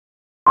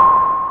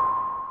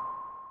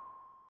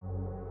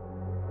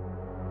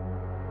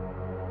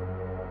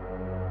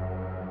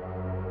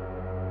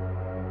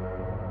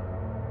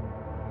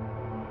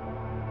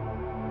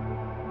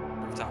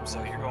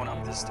so you're going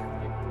up this stair.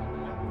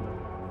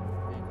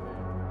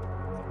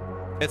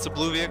 It's a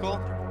blue vehicle?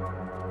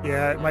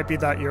 Yeah, it might be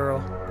that Euro.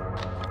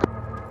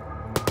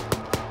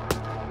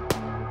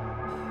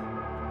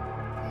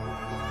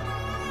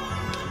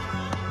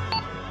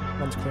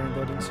 One's clearing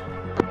buildings.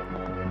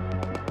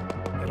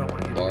 I don't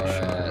want you to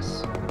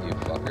RS, you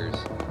fuckers.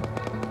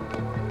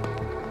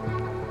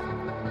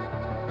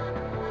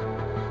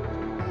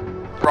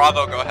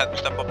 Bravo, go ahead and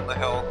step up on the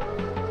hill.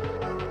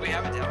 We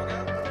have a demo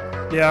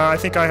guy? Yeah, I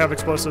think I have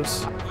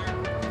explosives.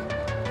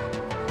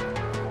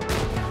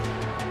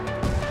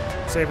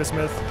 Save it,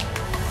 Smith.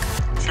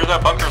 Sure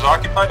that bunker's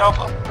occupied,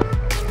 Alpha?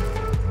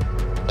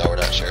 No, we're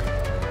not sure.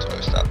 That's why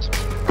we stopped.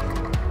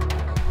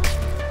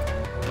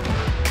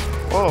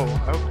 Whoa, I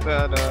hope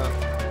that,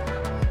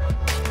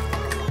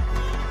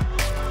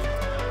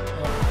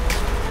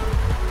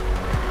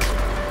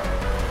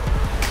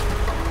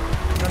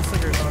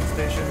 Gunslinger's on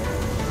station.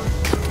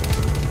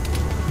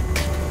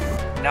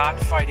 Not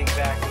fighting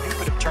back. You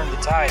could have turned the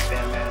tide,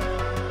 man.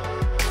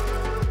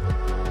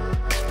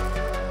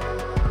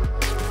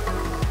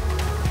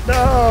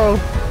 No!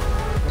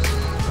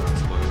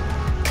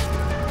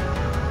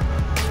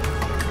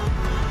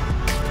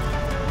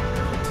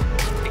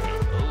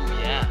 Oh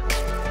yeah.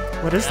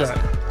 What is that? I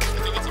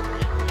think it's a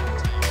real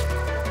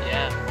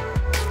yeah.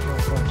 Oh,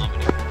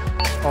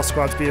 fun. All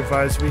squads be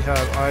advised, we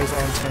have eyes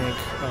on tank,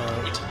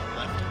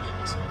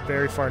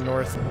 very far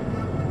north.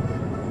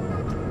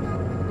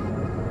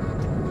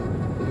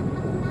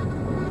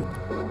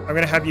 I'm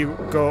gonna have you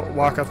go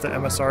walk up the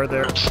MSR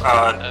there.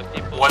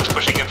 One's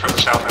pushing in from the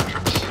south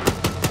entrance.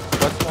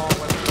 West wall.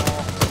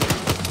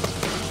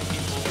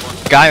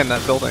 Guy in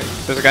that building.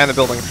 There's a guy in the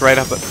building. It's right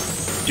up it.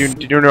 Do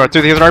you know what?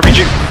 He has an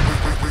RPG.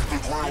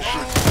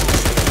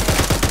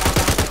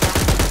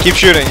 Keep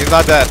shooting. He's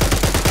not dead.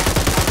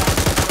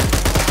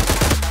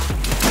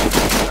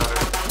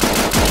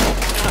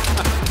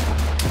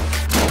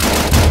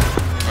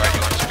 Alright,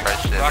 you want to try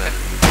 7,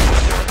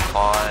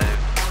 5,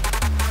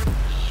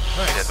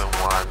 7,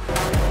 1.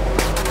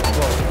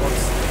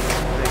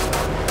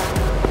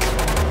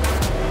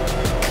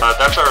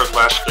 That's our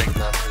last thing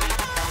then,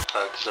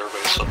 because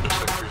everybody slipped their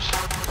sectors.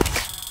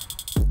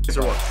 These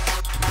are what?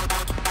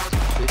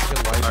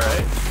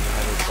 Alright.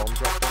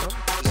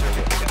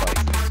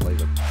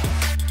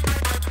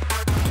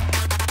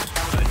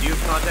 Do you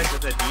have contact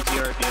with that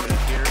DTR at the end of the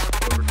pier?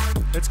 Over.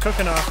 It's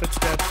cooking off, it's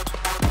dead.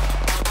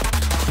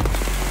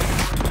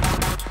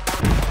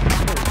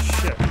 Holy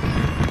shit.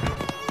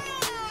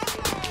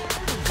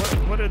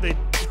 What are they,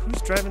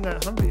 who's driving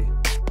that Humvee?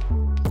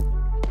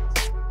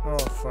 Oh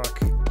fuck.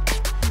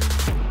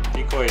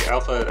 Decoy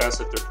Alpha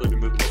asked if they're clear to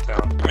move into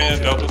town. Man,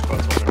 Delta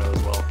squads want to know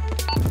as well.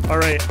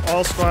 Alright,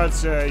 all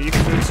squads, you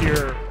can move to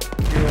your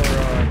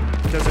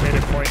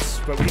designated points,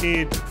 but we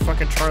need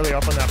fucking Charlie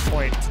up on that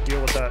point to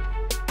deal with that,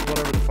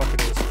 whatever the fuck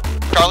it is.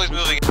 Charlie's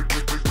moving.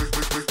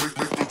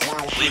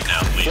 Leave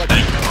now, leave.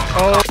 Thank you.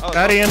 Oh,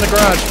 Maddie in the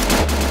garage.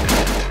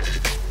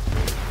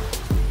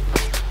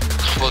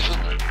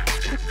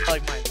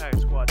 Like my entire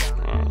squad down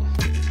there.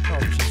 Oh,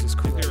 Jesus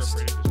Christ.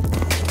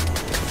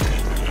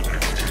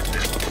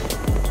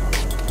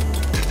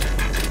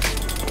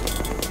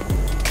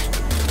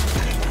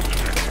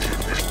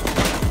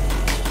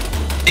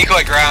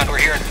 Decoy ground. We're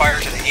hearing fire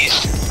to the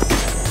east.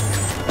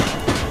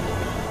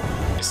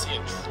 I see a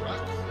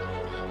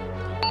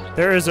truck.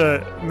 There is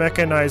a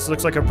mechanized,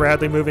 looks like a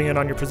Bradley moving in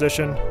on your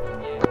position.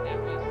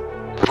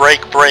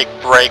 Break.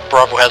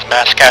 Bravo has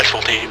mass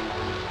casualty.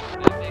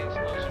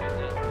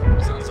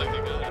 Sounds like they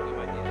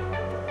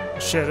got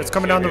it. Shit, it's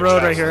coming down the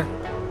road right here.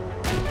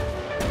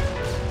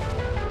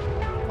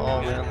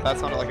 Oh man, that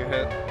sounded like a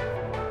hit.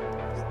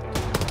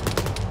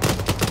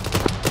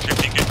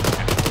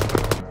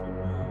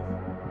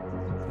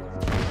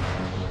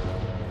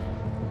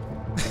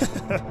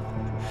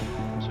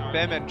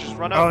 Bandman, just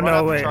run out. Oh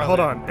no, wait, hold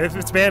on. If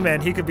it's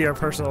Bandman, he could be our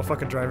personal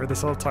fucking driver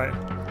this whole time.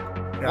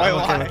 Yeah, I'm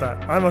okay with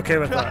that. I'm okay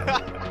with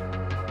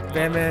that.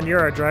 Bandman, you're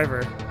our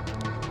driver.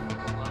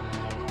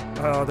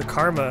 Oh, the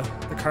karma.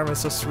 The karma's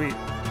so sweet.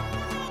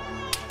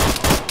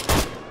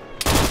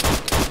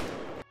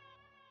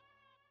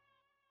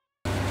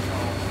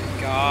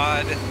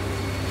 God.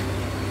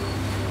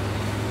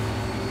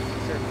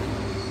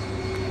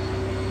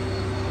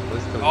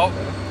 Oh,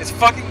 it's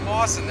fucking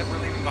Mawson that we're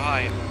leaving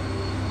behind.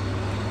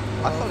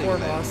 I thought he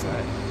was awesome.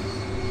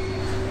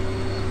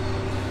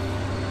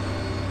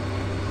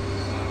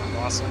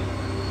 Mawson.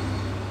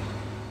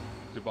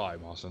 Goodbye,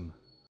 Mawson.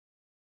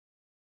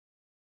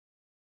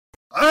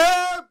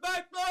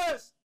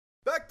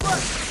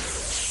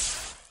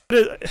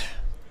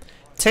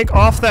 Take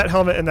off that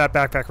helmet and that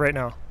backpack right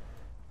now.